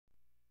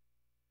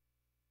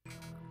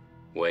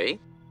Wei?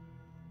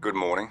 Good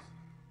morning,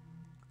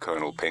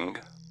 Colonel Ping.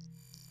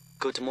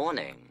 Good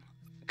morning,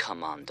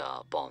 Commander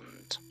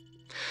Bond.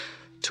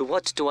 To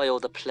what do I owe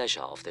the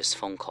pleasure of this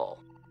phone call?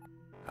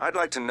 I'd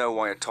like to know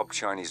why a top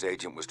Chinese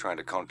agent was trying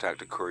to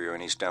contact a courier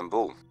in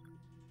Istanbul.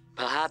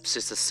 Perhaps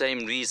it's the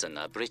same reason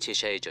a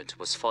British agent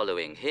was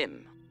following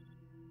him.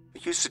 Are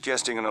you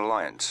suggesting an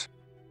alliance?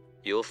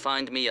 You'll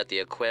find me at the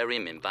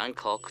aquarium in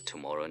Bangkok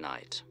tomorrow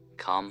night.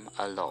 Come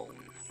alone.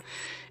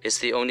 It's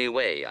the only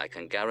way I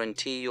can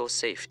guarantee your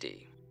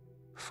safety.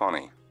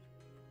 Funny.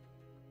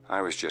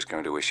 I was just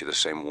going to issue the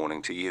same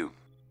warning to you.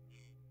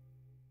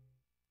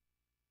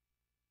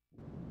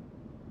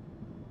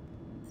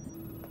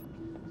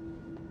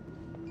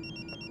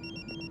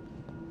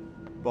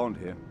 Bond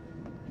here.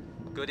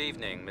 Good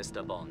evening,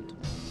 Mr. Bond.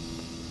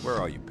 Where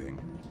are you, Ping?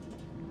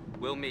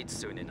 We'll meet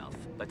soon enough,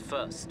 but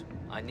first,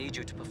 I need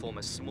you to perform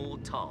a small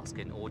task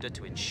in order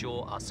to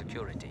ensure our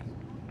security.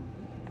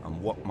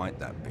 And what might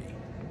that be?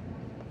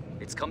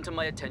 It's come to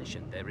my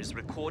attention there is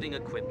recording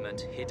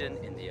equipment hidden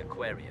in the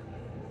aquarium.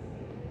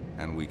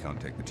 And we can't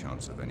take the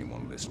chance of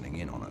anyone listening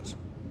in on us.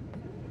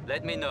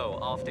 Let me know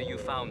after you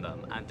found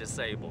them and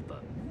disabled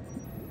them.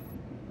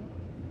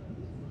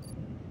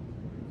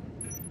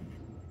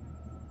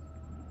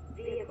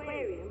 The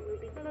aquarium will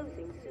be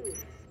closing soon.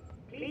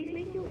 Please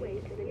make your way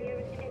to the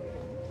nearest exit.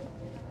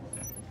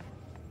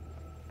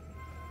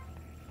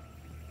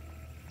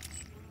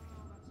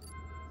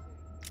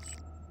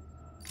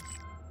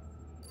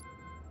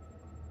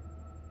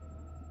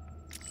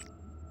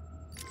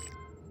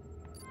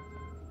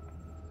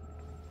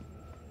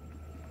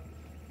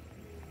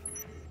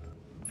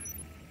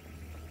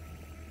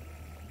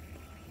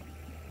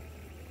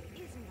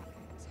 Isn't that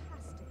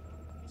fantastic?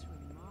 It's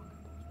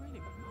remarkable. It's really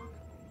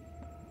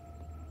remarkable.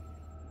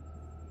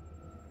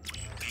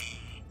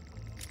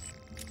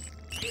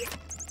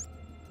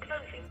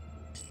 Closing.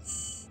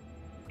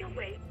 Your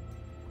way.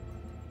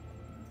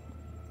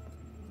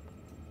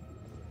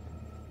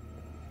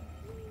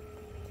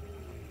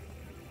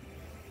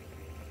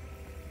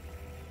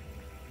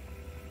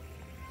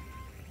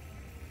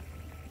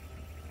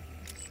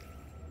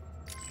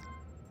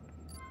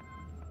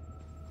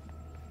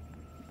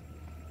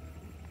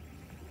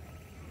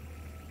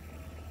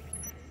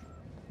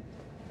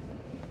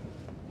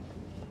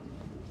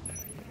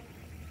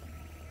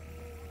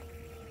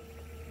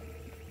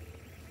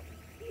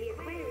 The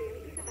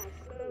aquarium is about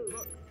to close.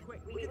 Look,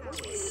 quick, We look at hope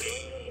that you one. enjoy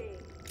your day.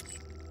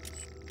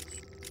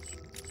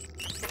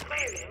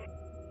 Aquarium.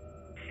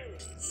 Soon.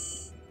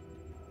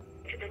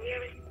 To the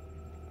nearest.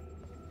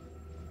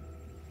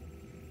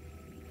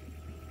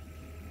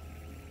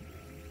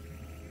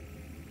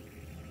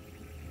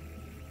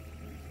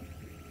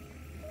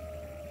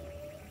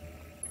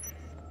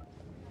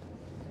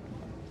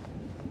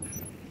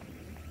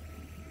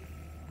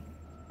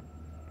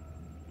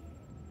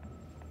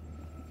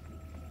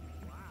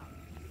 Wow,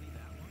 did you see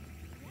that one?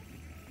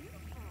 Yes,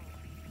 beautiful.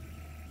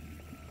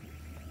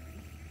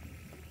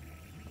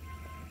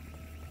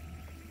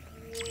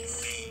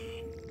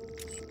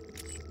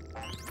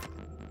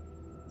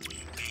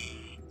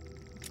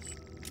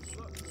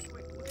 Look,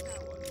 quick, look at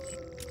that one.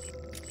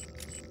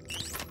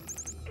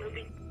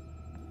 Moving.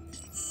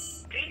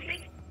 Please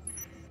make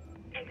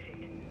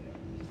exit.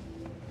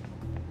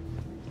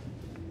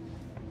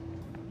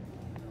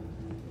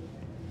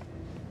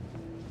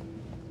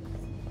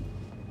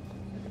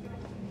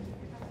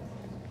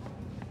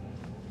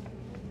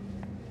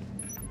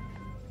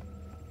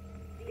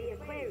 The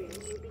aquarium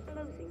will be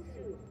closing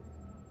soon.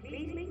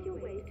 Please make your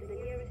way to the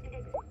nearest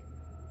exit.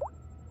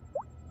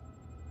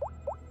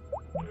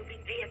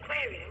 Moving the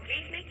aquarium,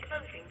 please make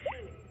closing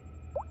soon.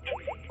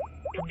 Exit.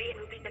 The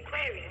moving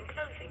aquarium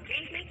closing,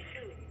 please make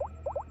soon.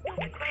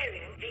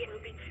 Aquarium, the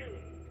moving soon.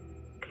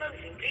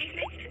 Closing, please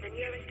make to the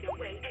nearest your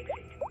way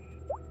exit.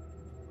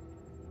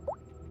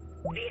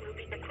 The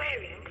moving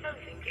aquarium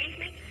closing, please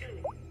make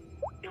soon.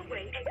 Your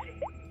way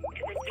exit.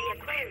 The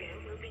aquarium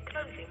will be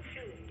closing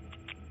soon.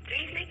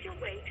 Please make your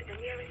way to the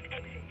nearest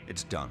exit.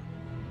 It's done.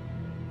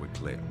 We're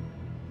clear.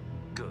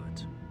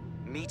 Good.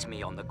 Meet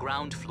me on the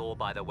ground floor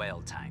by the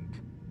whale tank.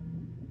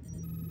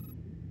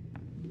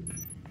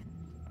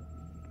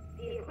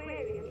 The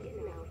aquarium is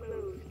now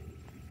closed.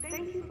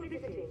 Thank you for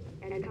visiting,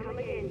 and come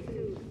again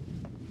soon.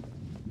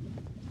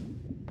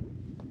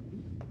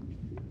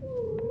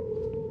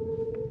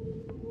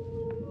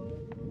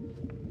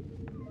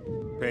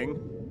 Ping?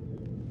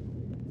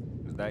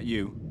 Is that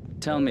you?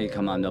 Tell me,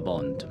 Commander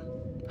Bond,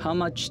 how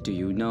much do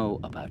you know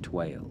about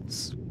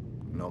whales?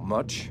 Not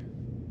much.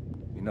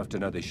 Enough to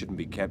know they shouldn't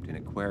be kept in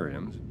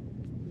aquariums.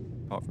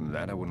 Apart from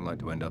that, I wouldn't like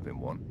to end up in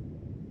one.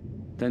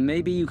 Then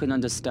maybe you can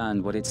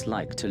understand what it's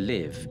like to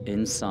live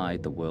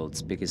inside the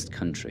world's biggest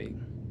country.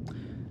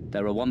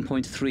 There are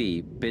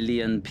 1.3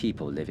 billion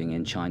people living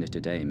in China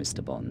today,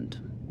 Mr. Bond.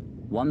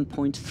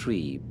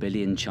 1.3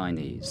 billion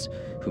Chinese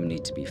who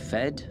need to be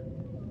fed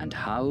and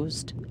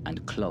housed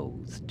and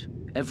clothed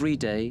every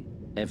day,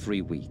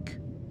 every week,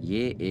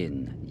 year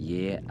in,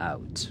 year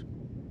out.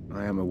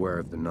 I am aware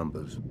of the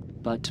numbers.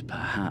 But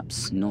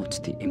perhaps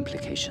not the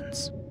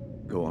implications.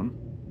 Go on.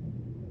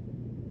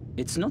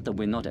 It's not that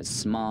we're not as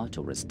smart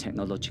or as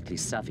technologically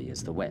savvy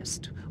as the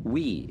West.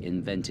 We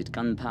invented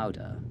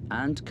gunpowder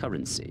and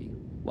currency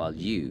while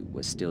you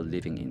were still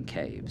living in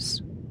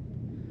caves.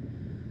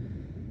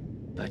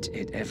 But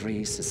in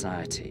every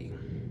society,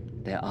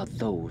 there are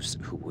those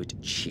who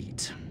would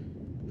cheat.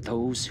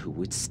 Those who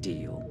would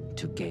steal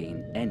to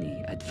gain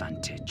any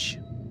advantage.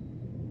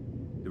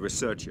 The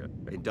researcher,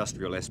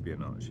 industrial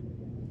espionage.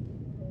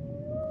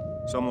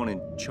 Someone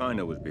in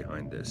China was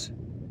behind this.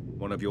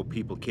 One of your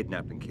people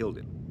kidnapped and killed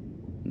him.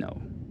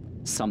 No,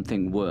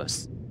 something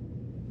worse.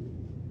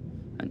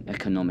 An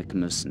economic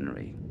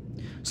mercenary.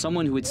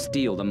 Someone who would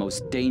steal the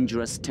most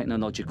dangerous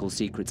technological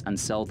secrets and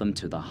sell them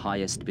to the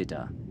highest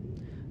bidder.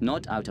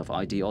 Not out of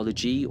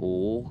ideology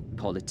or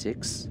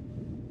politics,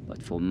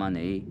 but for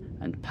money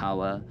and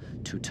power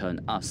to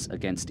turn us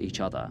against each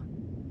other.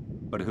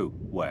 But who?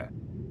 Where?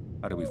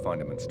 How do we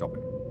find him and stop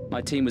him?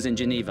 My team was in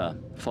Geneva,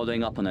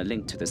 following up on a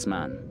link to this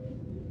man.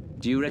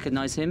 Do you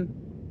recognize him?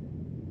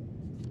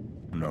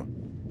 No.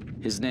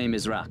 His name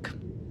is Rak.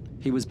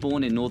 He was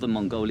born in northern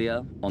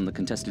Mongolia, on the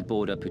contested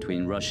border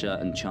between Russia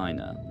and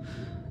China,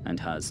 and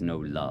has no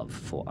love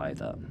for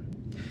either.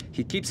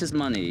 He keeps his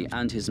money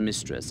and his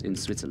mistress in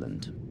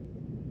Switzerland.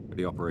 But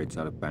he operates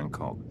out of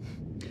Bangkok.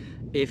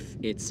 If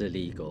it's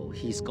illegal,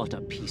 he's got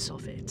a piece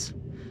of it.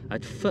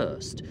 At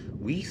first,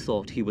 we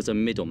thought he was a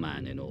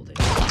middleman in all this.